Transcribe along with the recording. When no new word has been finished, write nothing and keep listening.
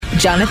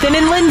Jonathan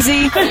and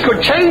Lindsay. This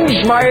could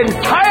change my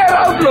entire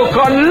outlook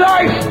on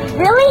life.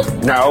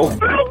 Really? No.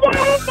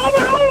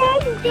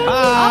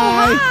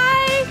 Hi.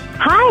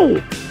 Hi.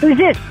 Who's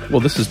this? Well,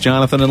 this is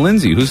Jonathan and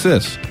Lindsay. Who's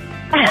this?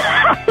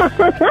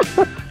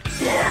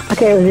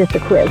 Okay, it was just a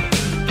quiz.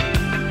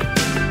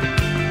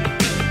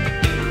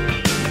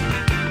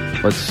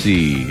 Let's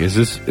see. Is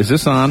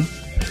this on? I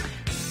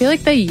feel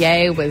like the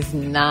yay was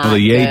not Well, the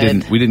yay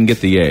good. we didn't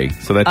get the yay,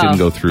 so that didn't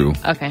go through.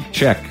 Okay.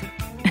 Check.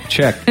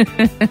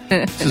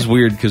 This is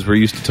weird because we're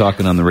used to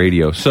talking on the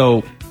radio.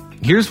 So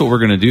here's what we're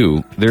going to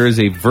do. There is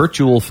a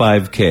virtual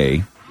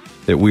 5K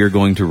that we are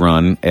going to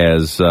run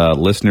as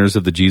listeners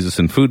of the Jesus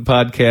and Food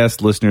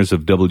podcast, listeners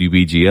of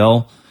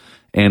WBGL.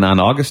 And on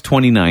August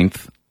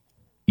 29th,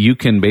 you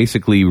can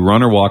basically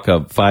run or walk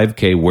a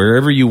 5K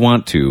wherever you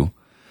want to.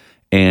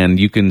 And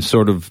you can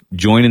sort of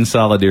join in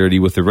solidarity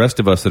with the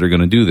rest of us that are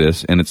going to do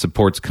this. And it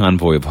supports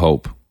Convoy of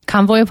Hope.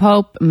 Convoy of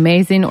Hope,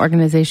 amazing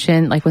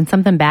organization. Like when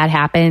something bad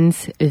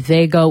happens,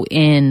 they go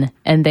in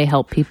and they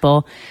help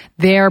people.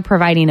 They're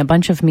providing a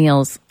bunch of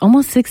meals,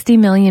 almost 60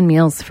 million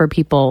meals for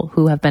people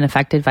who have been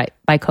affected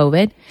by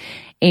COVID.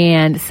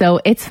 And so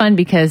it's fun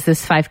because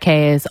this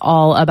 5K is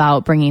all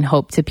about bringing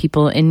hope to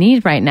people in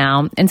need right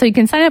now. And so you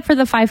can sign up for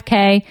the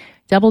 5K,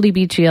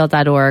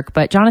 WBGL.org.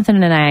 But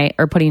Jonathan and I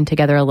are putting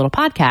together a little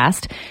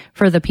podcast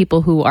for the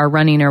people who are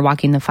running or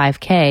walking the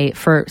 5K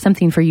for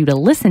something for you to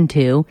listen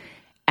to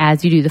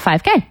as you do the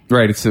 5K.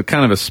 Right. It's a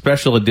kind of a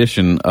special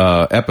edition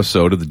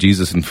episode of the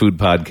Jesus and Food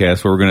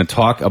podcast where we're going to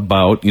talk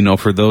about,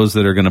 for those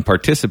that are going to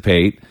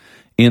participate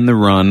in the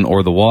run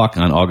or the walk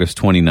on August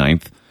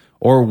 29th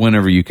or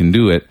whenever you can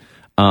do it.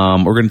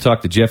 We're going to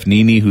talk to Jeff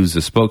Nini, who's the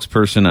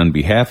spokesperson on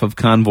behalf of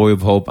Convoy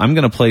of Hope. I'm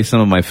going to play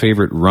some of my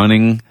favorite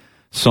running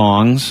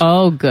songs.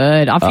 Oh,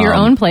 good. Off your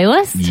own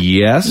playlist?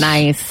 Yes.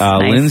 Nice.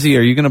 Lindsay,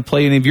 are you going to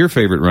play any of your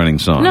favorite running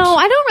songs? No,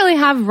 I don't really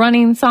have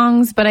running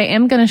songs, but I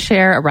am going to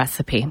share a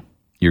recipe.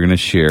 You're going to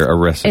share a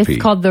recipe.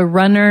 It's called the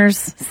Runner's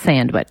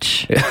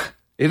Sandwich.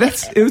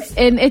 It's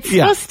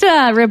supposed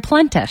to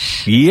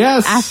replenish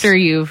after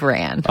you've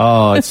ran.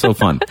 Oh, it's so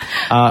fun.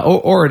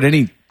 Or at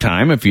any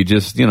time, if you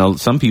just,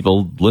 some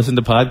people listen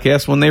to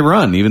podcasts when they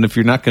run, even if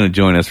you're not going to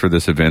join us for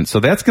this event.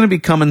 So that's going to be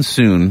coming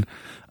soon.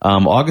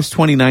 August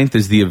 29th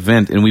is the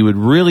event, and we would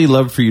really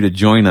love for you to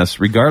join us,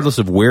 regardless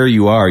of where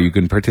you are. You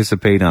can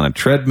participate on a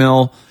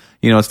treadmill.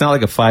 It's not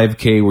like a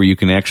 5K where you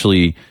can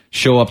actually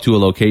show up to a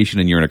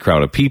location and you're in a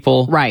crowd of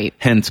people. Right.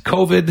 Hence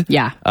COVID.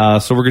 Yeah.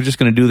 So we're just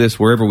going to do this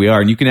wherever we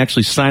are. And you can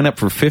actually sign up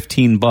for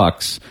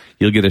 $15.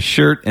 You'll get a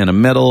shirt and a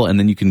medal, and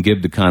then you can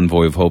give to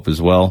Convoy of Hope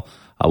as well.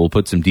 We'll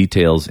put some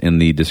details in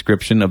the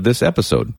description of this episode.